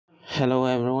Hello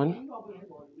everyone,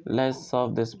 let's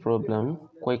solve this problem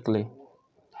quickly.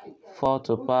 4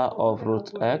 to the power of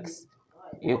root x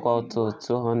equal to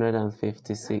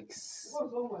 256.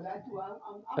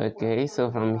 Okay,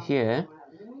 so from here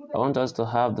I want us to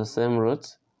have the same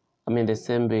root, the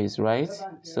same base, right?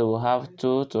 So we'll have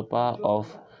 2 to the power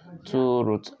of 2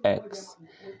 root x,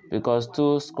 because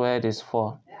 2 squared is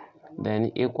 4,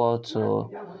 then equal to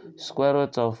square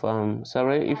root of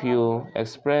if you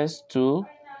express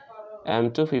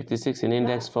 256 in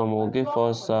index form will give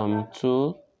us 2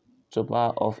 to the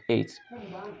power of 8,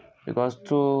 because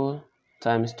 2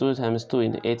 times 2 times 2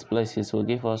 in 8 places will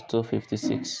give us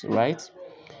 256, right?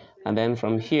 And then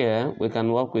from here we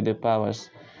can work with the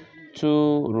powers.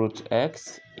 2 root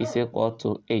x is equal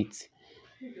to 8,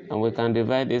 and we can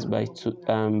divide this by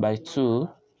 2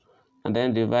 and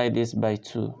then divide this by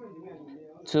 2.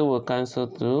 2 will cancel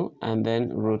through, and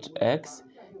then root x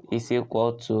is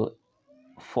equal to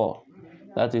 4.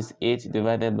 That is 8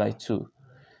 divided by 2.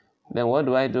 Then what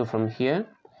do I do from here?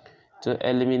 To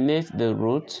eliminate the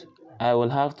root, I will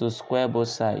have to square both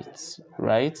sides,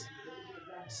 right?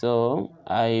 So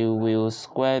I will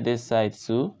square this side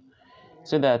too,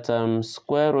 so that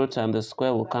square root and the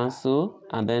square will cancel,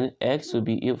 and then x will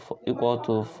be equal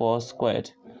to 4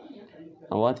 squared.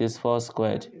 And what is 4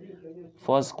 squared?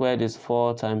 4 squared is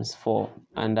 4 times 4,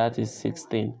 and that is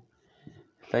 16.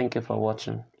 Thank you for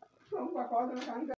watching.